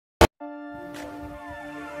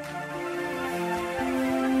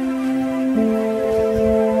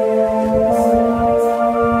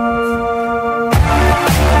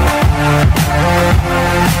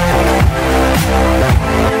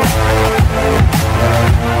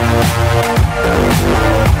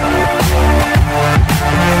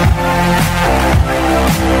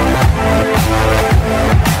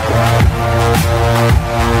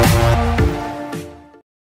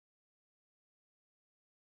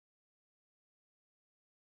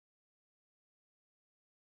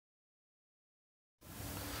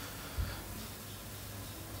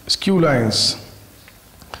skew lines,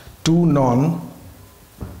 two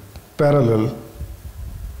non-parallel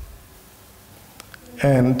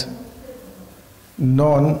and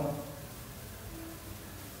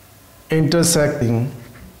non-intersecting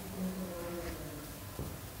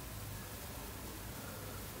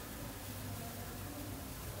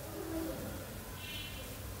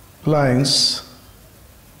lines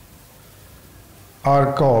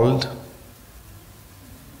are called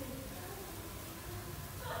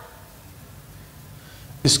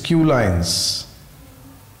skew lines.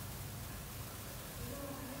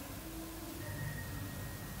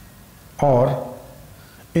 Or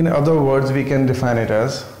in other words, we can define it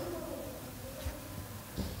as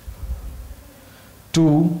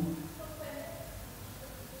two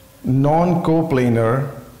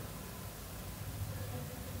non-coplanar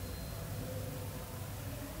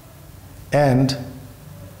and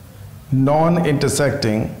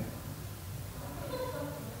non-intersecting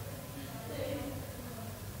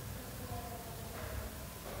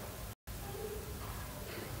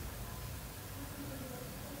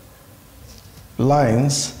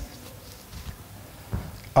lines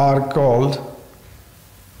are called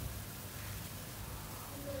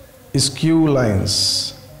skew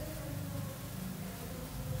lines.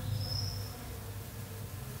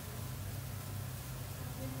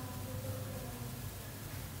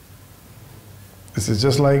 This is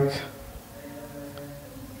just like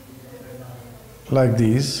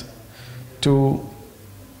these two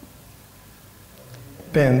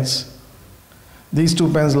pens. These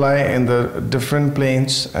two pens lie in the different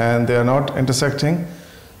planes and they are not intersecting,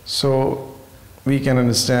 so we can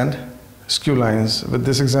understand skew lines with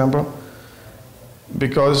this example.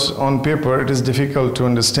 Because on paper it is difficult to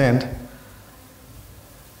understand,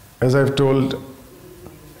 as I've told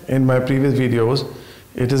in my previous videos,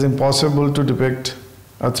 it is impossible to depict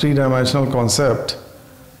a three-dimensional concept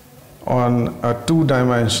on a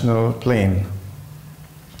two-dimensional plane.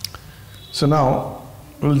 So now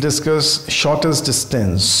we'll discuss shortest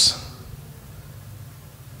distance.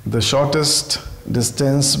 The shortest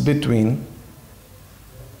distance between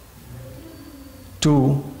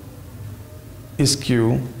two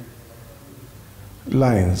skew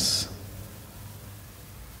lines.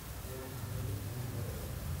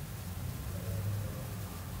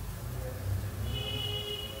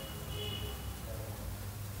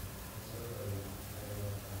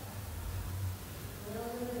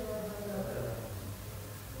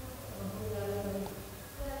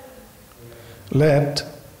 Let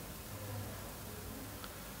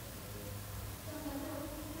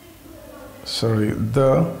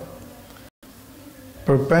the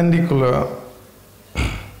perpendicular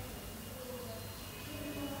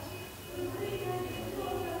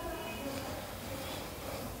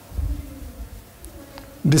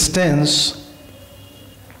distance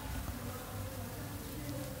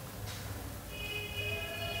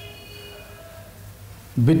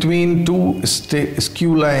between two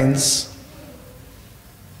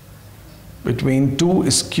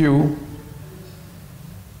skew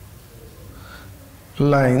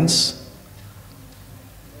lines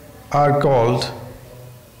are called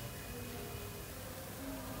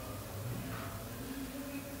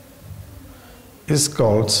this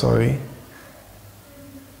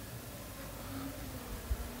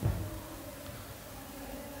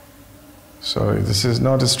is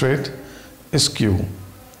not straight, skew.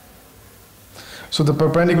 So the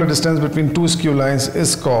perpendicular distance between two skew lines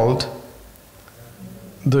is called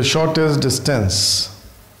the shortest distance.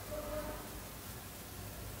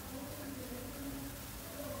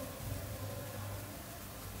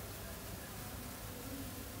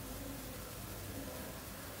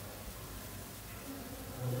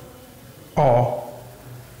 Or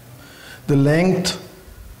the length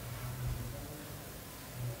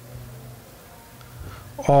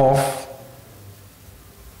of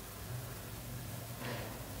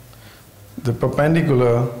the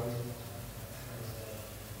perpendicular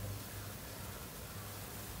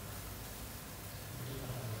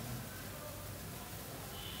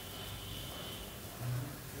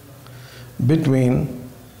between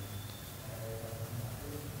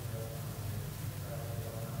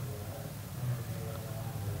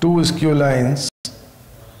two skew lines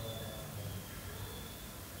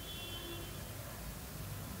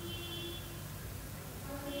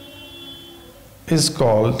is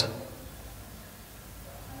called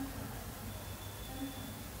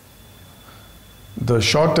the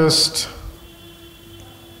shortest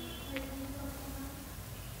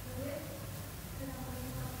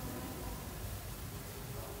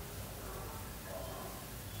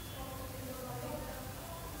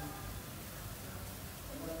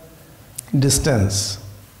distance.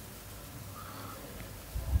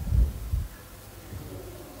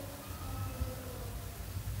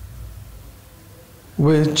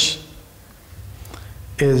 which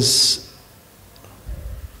is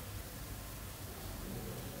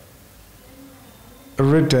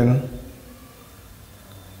written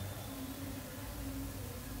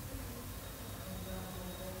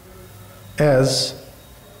as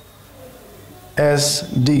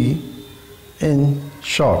SD in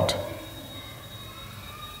short.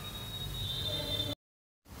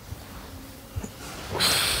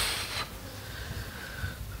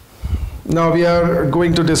 Now we are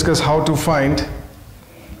going to discuss how to find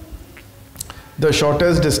the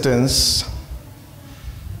shortest distance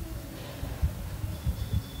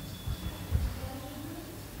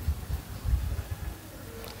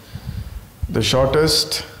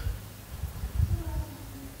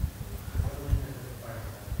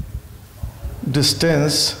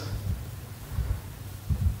distance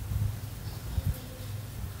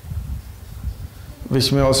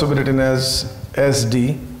which may also be written as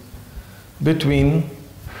SD between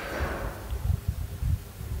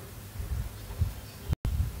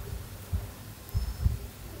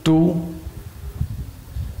two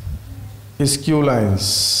skew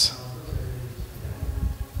lines.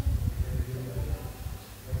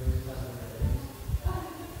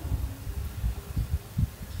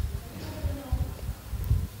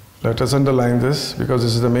 Let us underline this because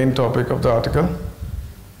this is the main topic of the article.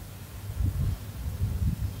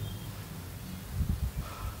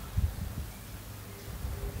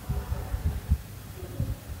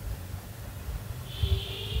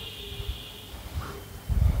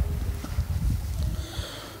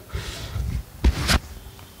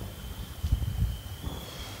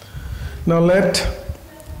 Now let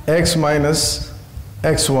x minus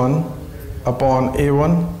x1 upon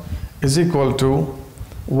a1 is equal to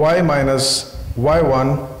y minus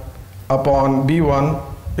y1 upon b1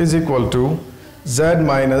 is equal to z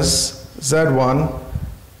minus z1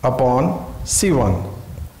 upon c1,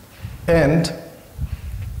 and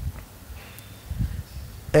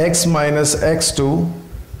x minus x2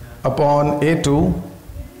 upon a2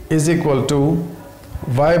 is equal to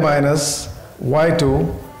y minus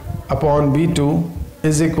y2 upon b2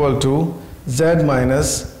 is equal to z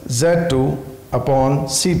minus z2 upon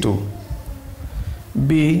c2.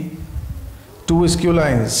 B, two skew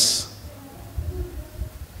lines.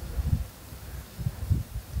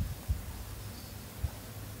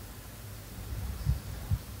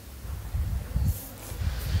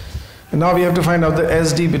 And now we have to find out the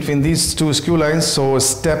SD between these two skew lines. So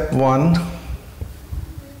step 1.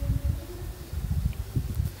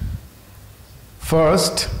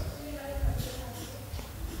 First,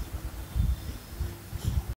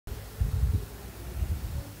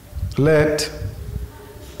 let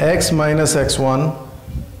x minus x1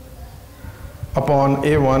 upon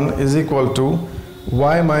a1 is equal to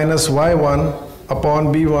y minus y1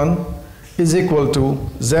 upon b1 is equal to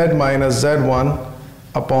z minus z1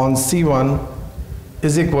 upon c1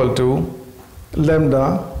 is equal to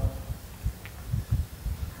lambda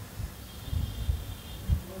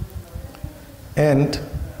and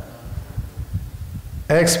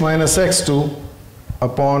x minus x2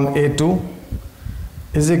 upon a2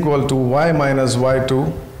 is equal to y minus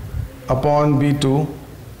y2 upon b2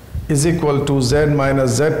 is equal to z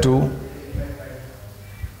minus z2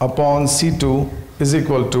 upon c2 is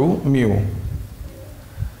equal to mu.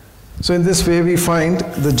 So in this way we find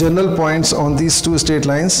the general points on these two straight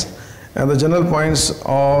lines, and the general points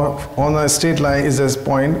on a straight line is a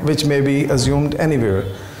point which may be assumed anywhere.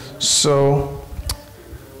 So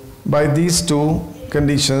by these two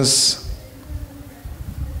conditions,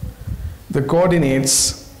 the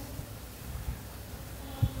coordinates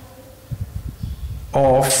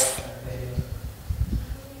of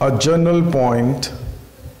a general point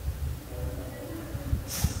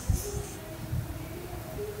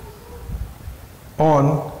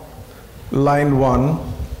on line 1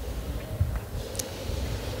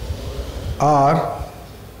 are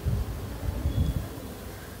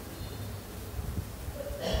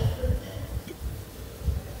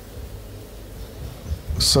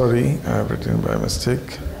sorry, I have written by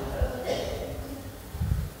mistake,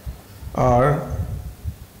 are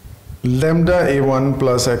lambda a1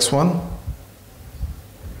 plus x1,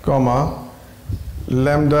 comma,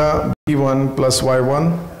 lambda b1 plus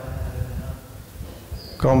y1,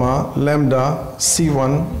 comma, lambda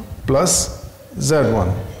c1 plus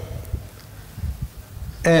z1,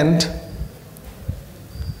 and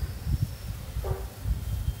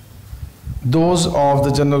those of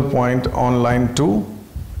the general point on line 2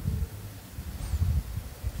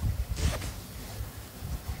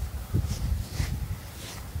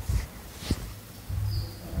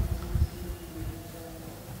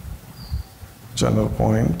 general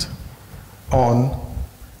point on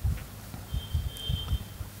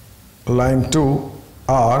line 2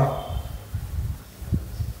 are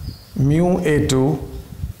mu A2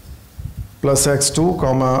 plus x2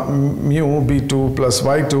 comma mu B2 plus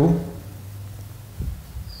y2,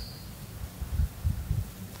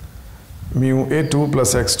 mu A2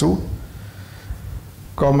 plus x2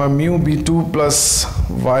 comma mu B2 plus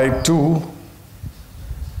y2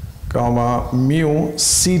 comma mu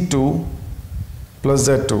C2 plus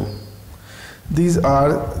z2. These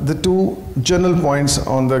are the two general points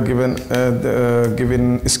on the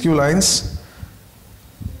given skew lines.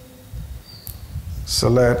 So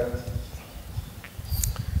let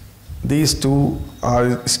these two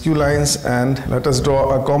are skew lines, and let us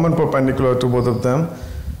draw a common perpendicular to both of them.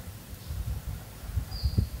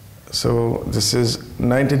 So this is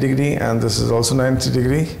 90 degree and this is also 90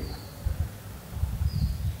 degree,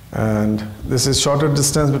 and this is shorter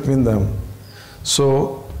distance between them.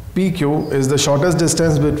 So PQ is the shortest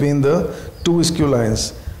distance between the two skew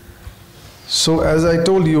lines. So as I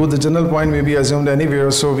told you, the general point may be assumed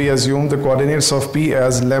anywhere, so we assume the coordinates of P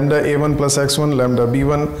as lambda A1 plus x1, lambda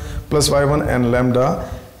B1 plus y1, and lambda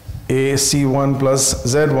AC1 plus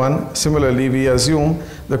z1. Similarly, we assume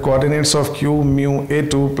the coordinates of Q mu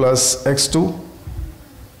A2 plus x2,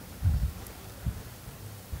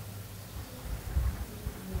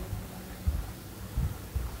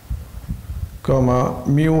 comma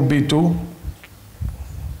mu B2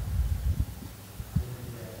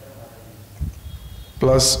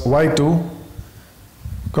 plus y2,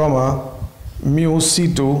 comma mu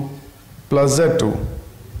C2 plus z2.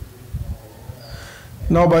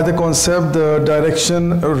 Now by the concept, the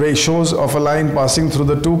direction ratios of a line passing through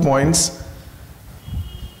the 2 points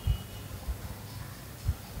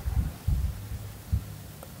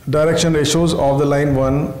direction ratios of the line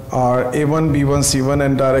 1 are A1, B1, C1,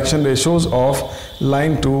 and direction ratios of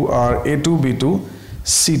line 2 are A2, B2,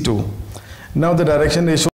 C2. Now the direction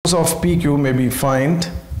ratios of PQ may be found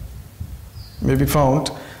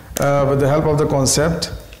with the help of the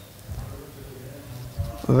concept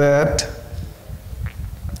that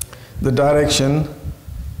the direction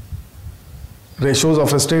ratios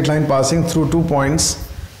of a straight line passing through 2 points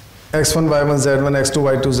x1, y1, z1, x2,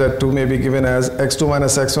 y2, z2 may be given as x2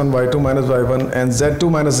 minus x1, y2 minus y1, and z2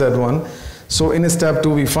 minus z1. So in step 2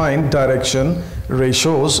 we find direction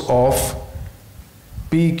ratios of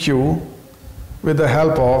PQ with the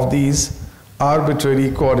help of these arbitrary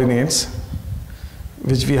coordinates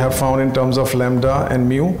which we have found in terms of lambda and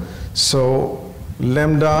mu. So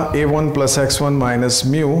lambda A1 plus x1 minus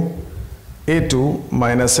mu A2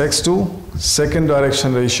 minus x2, second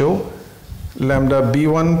direction ratio, lambda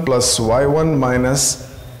B1 plus y1 minus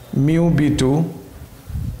mu B2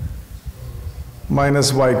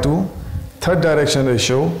 minus y2, third direction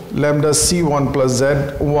ratio, lambda C1 plus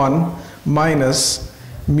z1 minus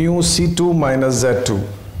mu C2 minus z2.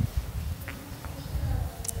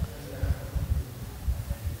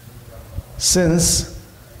 Since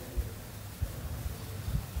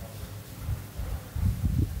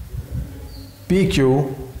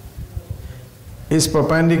PQ is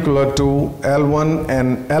perpendicular to L1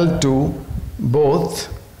 and L2 both,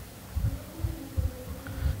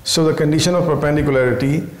 so the condition of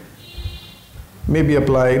perpendicularity may be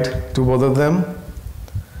applied to both of them.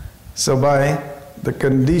 So by the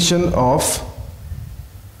condition of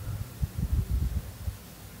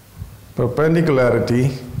perpendicularity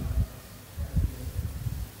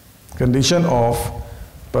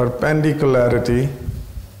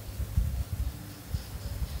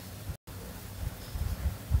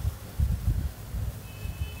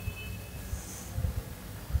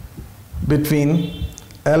between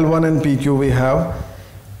L1 and PQ, we have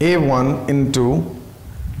A1 into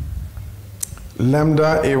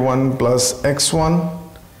lambda A1 plus x1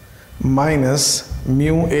 minus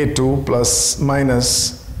mu A2 plus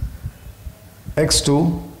minus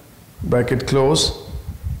x2 bracket close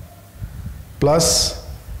plus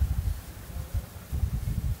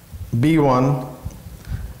B1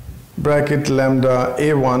 bracket lambda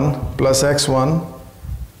A1 plus y1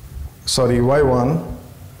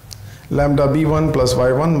 lambda B1 plus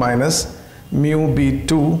y1 minus mu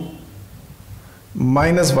B2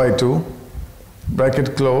 minus y2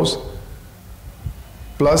 bracket close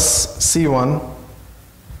plus C1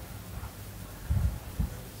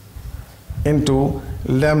 into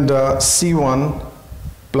lambda C1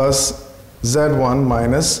 plus z1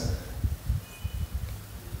 minus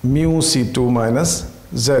mu C2 minus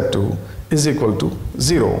z2 is equal to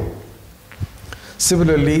 0.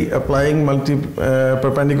 Similarly, applying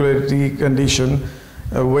perpendicularity condition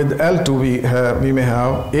with L2, we may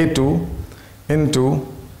have A2 into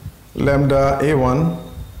lambda A1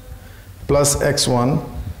 plus x1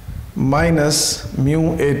 minus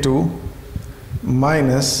mu a2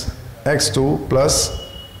 minus x2 plus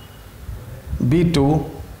b2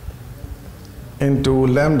 into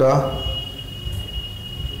lambda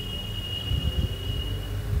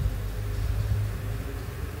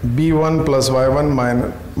b1 plus y1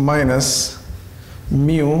 minus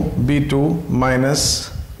mu b2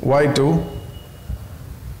 minus y2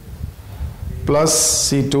 plus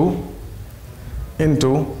c2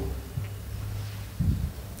 into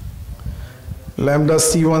lambda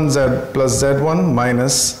c1z plus z1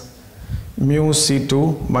 minus mu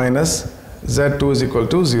c2 minus z2 is equal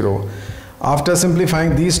to 0. After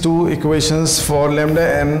simplifying these two equations for lambda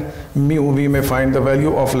and mu, we may find the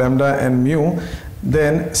value of lambda and mu.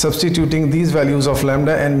 Then substituting these values of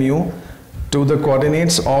lambda and mu to the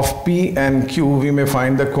coordinates of P and Q, we may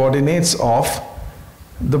find the coordinates of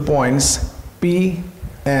the points P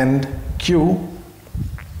and Q,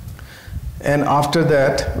 and after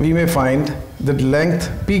that we may find the length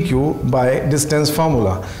PQ by distance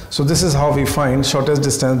formula. So this is how we find shortest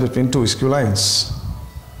distance between two skew lines.